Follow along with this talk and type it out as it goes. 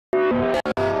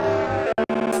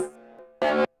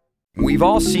We've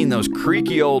all seen those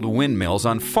creaky old windmills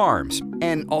on farms,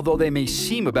 and although they may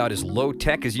seem about as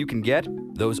low-tech as you can get,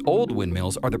 those old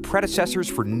windmills are the predecessors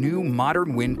for new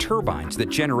modern wind turbines that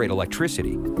generate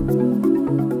electricity.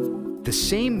 The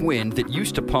same wind that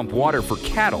used to pump water for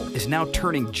cattle is now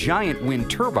turning giant wind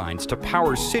turbines to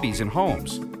power cities and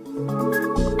homes.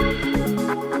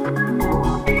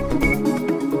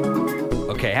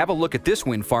 Okay, have a look at this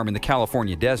wind farm in the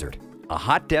California desert. A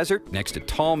hot desert next to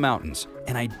tall mountains,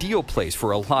 an ideal place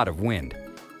for a lot of wind.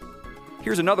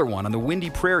 Here's another one on the windy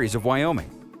prairies of Wyoming.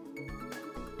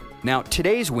 Now,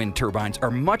 today's wind turbines are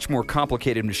much more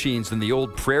complicated machines than the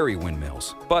old prairie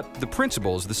windmills, but the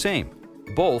principle is the same.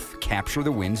 Both capture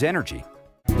the wind's energy.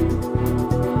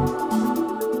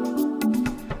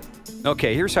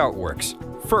 Okay, here's how it works.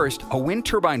 First, a wind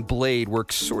turbine blade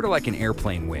works sort of like an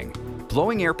airplane wing.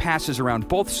 Blowing air passes around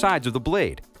both sides of the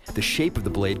blade. The shape of the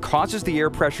blade causes the air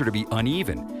pressure to be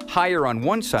uneven, higher on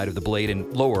one side of the blade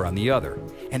and lower on the other.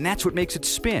 And that's what makes it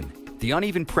spin. The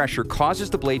uneven pressure causes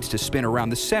the blades to spin around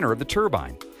the center of the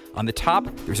turbine. On the top,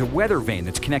 there's a weather vane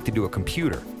that's connected to a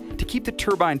computer to keep the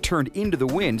turbine turned into the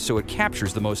wind so it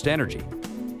captures the most energy.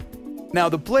 Now,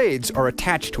 the blades are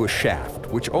attached to a shaft,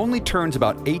 which only turns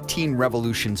about 18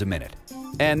 revolutions a minute.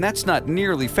 And that's not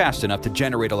nearly fast enough to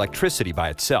generate electricity by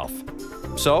itself.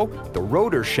 So, the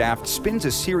rotor shaft spins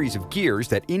a series of gears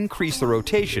that increase the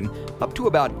rotation up to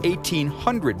about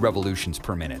 1,800 revolutions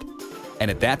per minute.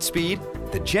 And at that speed,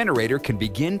 the generator can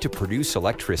begin to produce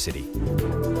electricity.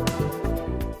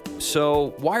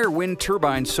 So, why are wind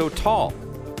turbines so tall?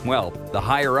 Well, the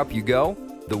higher up you go,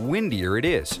 the windier it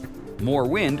is. More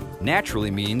wind naturally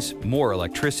means more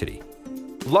electricity.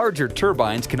 Larger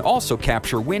turbines can also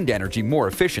capture wind energy more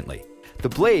efficiently. The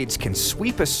blades can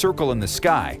sweep a circle in the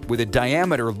sky with a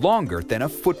diameter longer than a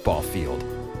football field.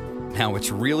 Now, what's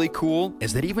really cool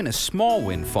is that even a small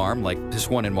wind farm like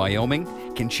this one in Wyoming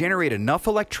can generate enough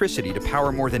electricity to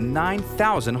power more than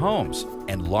 9,000 homes.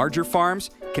 And larger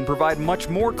farms can provide much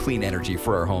more clean energy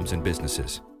for our homes and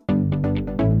businesses.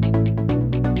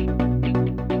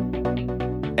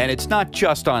 And it's not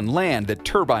just on land that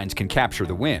turbines can capture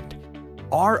the wind.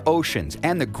 Our oceans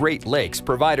and the Great Lakes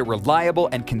provide a reliable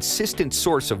and consistent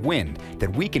source of wind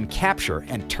that we can capture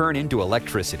and turn into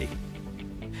electricity.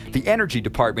 The Energy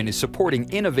Department is supporting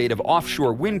innovative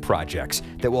offshore wind projects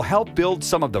that will help build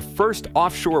some of the first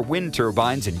offshore wind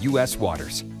turbines in U.S.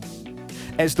 waters.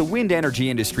 As the wind energy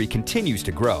industry continues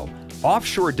to grow,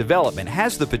 offshore development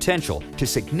has the potential to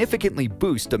significantly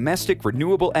boost domestic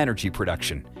renewable energy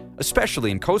production,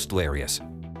 especially in coastal areas.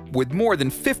 With more than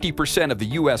 50% of the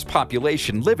U.S.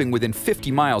 population living within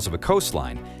 50 miles of a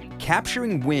coastline,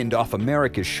 capturing wind off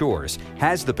America's shores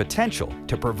has the potential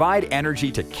to provide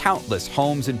energy to countless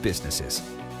homes and businesses.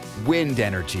 Wind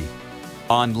energy,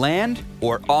 on land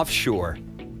or offshore,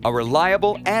 a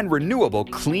reliable and renewable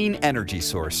clean energy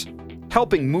source,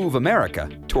 helping move America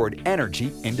toward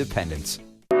energy independence.